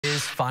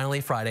is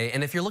finally Friday,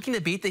 and if you're looking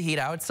to beat the heat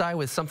outside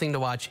with something to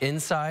watch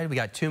inside, we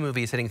got two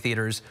movies hitting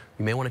theaters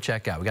you may want to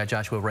check out. We got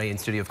Joshua Ray in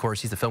studio, of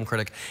course. He's the film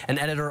critic and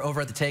editor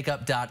over at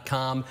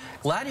thetakeup.com.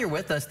 Glad you're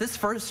with us. This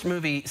first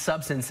movie,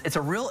 Substance, it's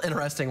a real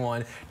interesting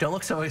one. Don't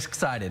look so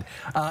excited.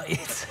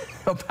 It's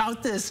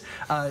about this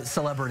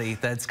celebrity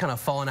that's kind of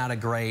fallen out of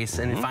grace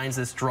and finds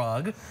this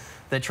drug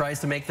that tries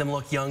to make them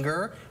look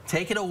younger.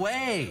 Take it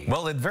away.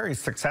 Well, it very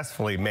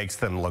successfully makes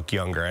them look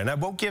younger, and I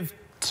won't give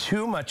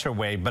too much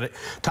away, but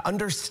to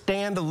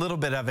understand a little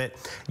bit of it,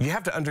 you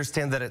have to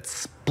understand that it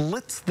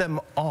splits them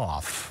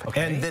off.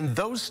 Okay. And then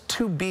those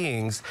two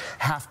beings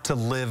have to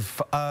live,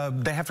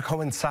 they have to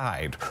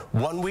coincide.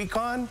 1 week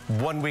on,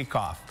 1 week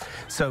off.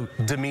 So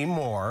Demi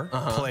Moore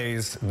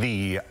plays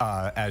the,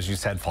 as you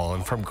said,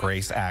 fallen from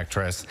grace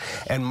actress,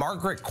 and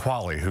Margaret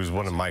Qualley, who's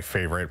one of my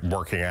favorite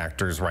working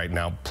actors right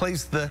now,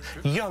 plays the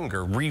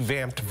younger,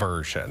 revamped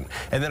version.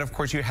 And then, of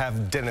course, you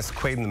have Dennis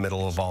Quaid in the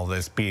middle of all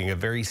this, being a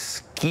very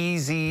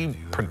skeezy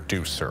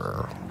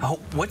producer. Oh,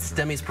 what's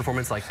Demi's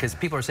performance like? Because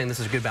people are saying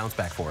this is a good bounce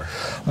back for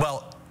her.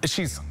 Well,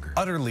 she's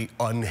utterly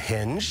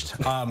unhinged.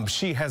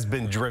 She has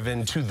been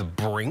driven to the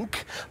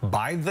brink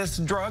by this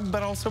drug,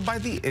 but also by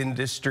the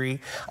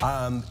industry.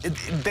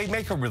 They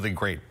make a really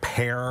great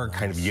pair,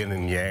 kind of yin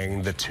and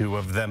yang, the two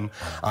of them,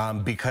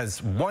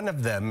 because one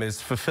of them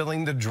is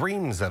fulfilling the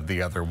dreams of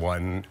the other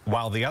one,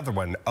 while the other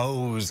one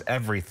owes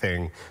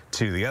everything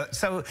to the other.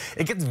 So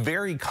it gets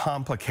very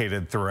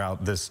complicated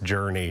throughout this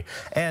journey,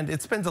 and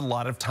it spends a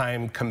lot of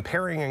time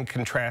comparing and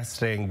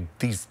contrasting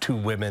these two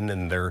women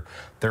and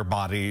their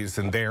bodies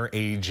and their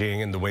aging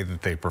and the way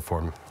that they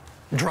perform.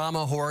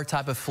 Drama, horror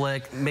type of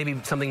flick, maybe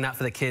something not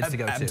for the kids to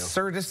go to.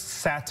 Absurdist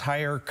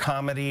satire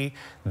comedy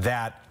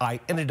that I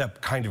ended up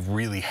kind of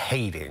really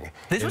hating.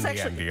 This was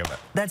actually,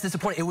 that's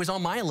disappointing. It was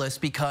on my list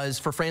because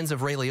for fans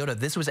of Ray Liotta,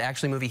 this was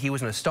actually a movie he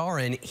was going to star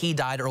in. He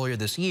died earlier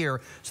this year,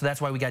 so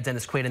that's why we got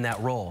Dennis Quaid in that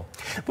role.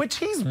 Which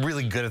he's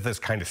really good at, this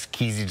kind of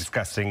skeezy,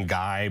 disgusting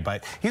guy,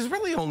 but he's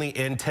really only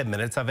in 10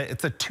 minutes of it.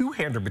 It's a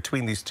two-hander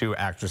between these two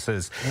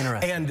actresses.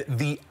 And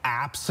the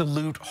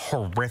absolute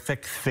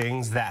horrific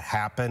things that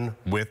happen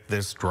with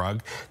this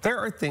drug. There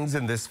are things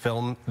in this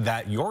film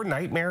that your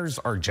nightmares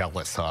are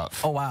jealous of.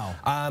 Oh, wow.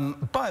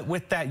 But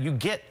with that, you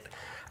get...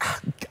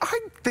 I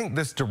think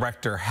this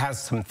director has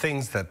some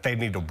things that they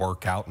need to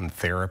work out in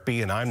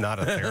therapy, and I'm not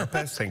a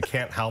therapist and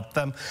can't help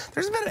them.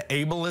 There's a bit of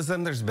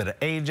ableism, there's a bit of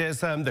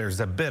ageism, there's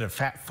a bit of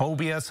fat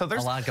phobia, so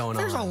there's a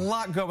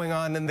lot going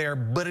on in there,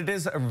 but it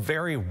is a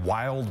very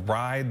wild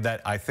ride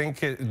that I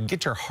think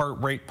get your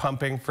heart rate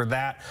pumping for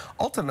that.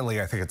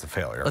 Ultimately, I think it's a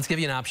failure. Let's give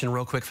you an option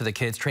real quick for the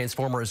kids.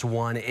 Transformers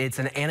 1. It's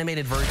an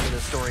animated version of the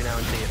story now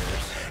in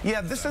theaters.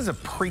 Yeah, this is a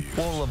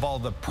prequel of all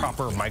the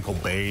proper Michael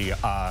Bay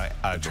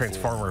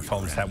Transformer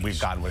films that we've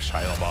gotten with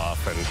Shia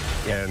LaBeouf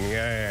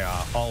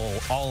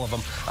and all of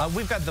them.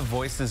 We've got the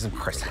voices of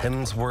Chris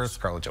Hemsworth,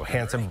 Scarlett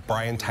Johansson,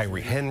 Brian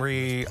Tyree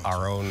Henry,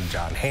 our own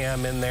John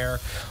Hamm in there.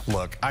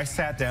 Look, I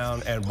sat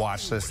down and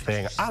watched this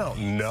thing. I don't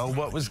know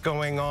what was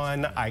going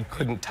on. I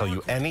couldn't tell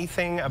you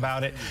anything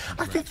about it.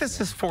 I think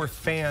this is for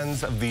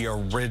fans of the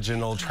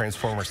original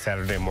Transformers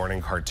Saturday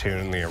morning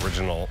cartoon, the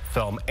original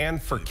film, and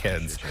for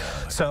kids.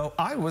 So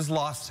I was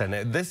lost in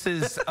it. This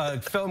is a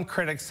film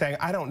critic saying,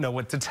 I don't know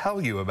what to tell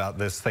you about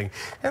this thing.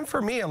 And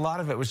for me, a lot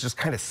of it was just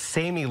kind of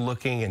samey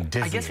looking and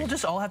Disney. I guess we'll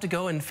just all have to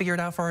go and figure it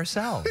out for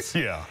ourselves.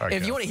 Yeah.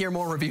 If you want to hear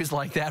more reviews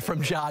like that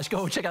from Josh,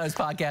 go check out his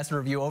podcast and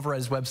review over at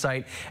his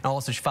website, and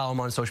also follow him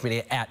on social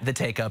media at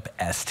TheTakeUp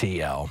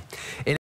STL.